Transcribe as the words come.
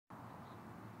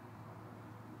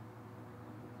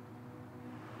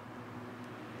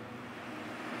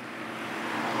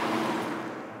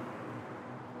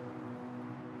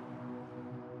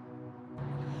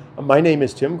My name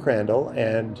is Tim Crandall,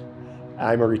 and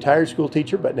I'm a retired school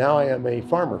teacher, but now I am a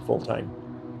farmer full-time.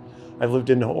 I've lived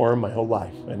in Orem my whole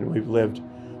life, and we've lived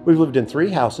in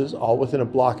 3 houses, all within a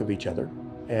block of each other,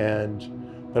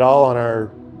 but all on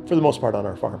for the most part, on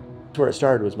our farm. Where it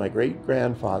started was my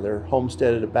great-grandfather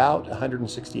homesteaded about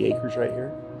 160 acres right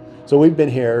here. So we've been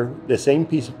here, the same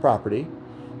piece of property,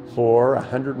 for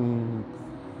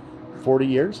 140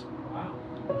 years.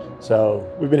 So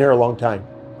we've been here a long time.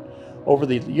 Over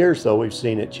the years, though, we've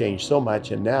seen it change so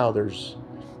much, and now there's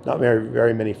not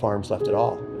very many farms left at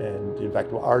all. And in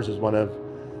fact, ours is one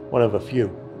of a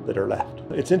few that are left.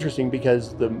 It's interesting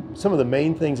because some of the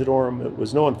main things that Orem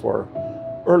was known for,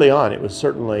 early on, it was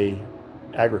certainly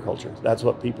agriculture. That's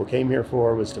what people came here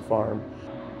for, was to farm.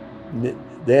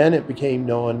 Then it became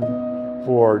known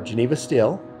for Geneva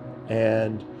steel,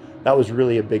 and that was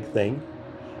really a big thing.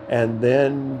 And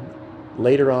then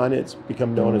later on, it's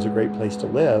become known as a great place to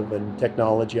live, and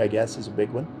technology, I guess, is a big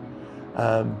one.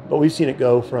 But we've seen it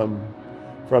go from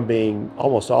being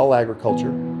almost all agriculture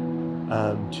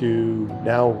to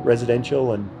now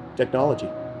residential and technology.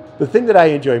 The thing that I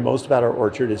enjoy most about our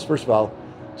orchard is, first of all,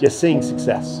 just seeing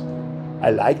success.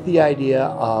 I like the idea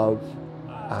of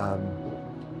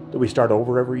that we start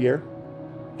over every year.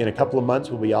 In a couple of months,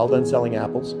 we'll be all done selling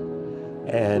apples,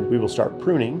 and we will start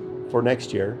pruning for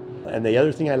next year. And the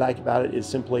other thing I like about it is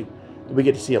simply that we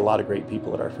get to see a lot of great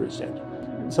people at our fruit stand.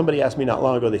 Somebody asked me not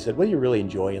long ago, they said, what do you really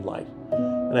enjoy in life?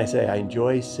 And I say, I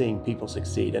enjoy seeing people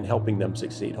succeed and helping them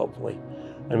succeed, hopefully.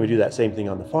 And we do that same thing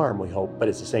on the farm, we hope, but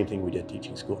it's the same thing we did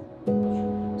teaching school.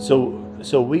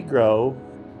 So we grow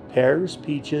pears,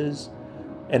 peaches,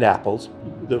 and apples.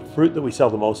 The fruit that we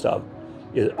sell the most of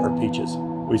are peaches.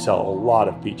 We sell a lot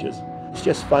of peaches. It's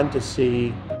just fun to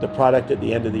see the product at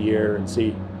the end of the year and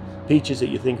see peaches that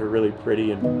you think are really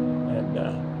pretty and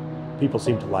people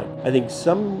seem to like. I think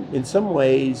in some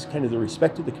ways, kind of the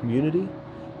respect of the community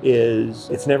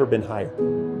it's never been higher.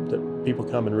 That people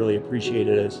come and really appreciate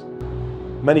it. As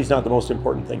money's not the most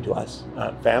important thing to us.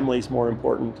 Family's more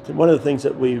important. One of the things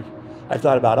that I've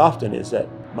thought about often is that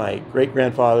my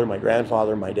great-grandfather, my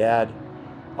grandfather, my dad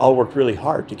all worked really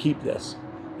hard to keep this.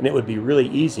 And it would be really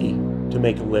easy to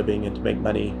make a living and to make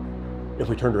money if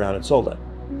we turned around and sold it.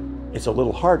 It's a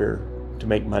little harder to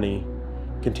make money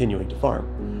continuing to farm.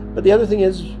 But the other thing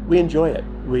is we enjoy it.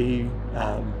 We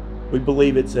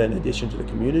believe it's an addition to the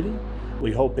community.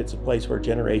 We hope it's a place where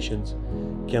generations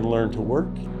can learn to work.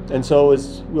 And so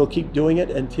we'll keep doing it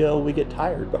until we get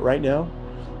tired. But right now,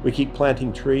 we keep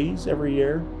planting trees every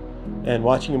year and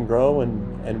watching them grow,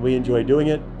 and we enjoy doing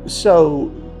it.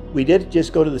 So we did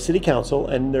just go to the city council,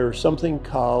 and there's something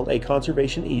called a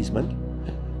conservation easement.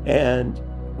 And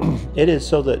it is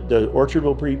so that the orchard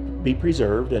will be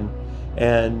preserved, and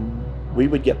we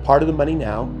would get part of the money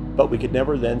now, but we could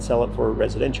never then sell it for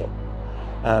residential.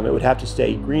 It would have to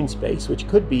stay green space, which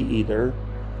could be either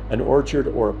an orchard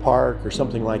or a park or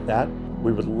something like that.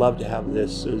 We would love to have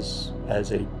this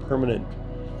as a permanent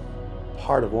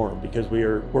part of Orem, because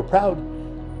we're proud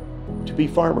to be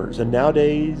farmers, and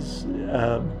nowadays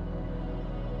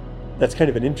that's kind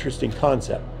of an interesting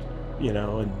concept, you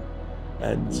know.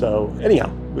 And so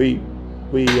anyhow, we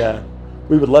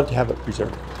would love to have it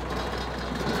preserved.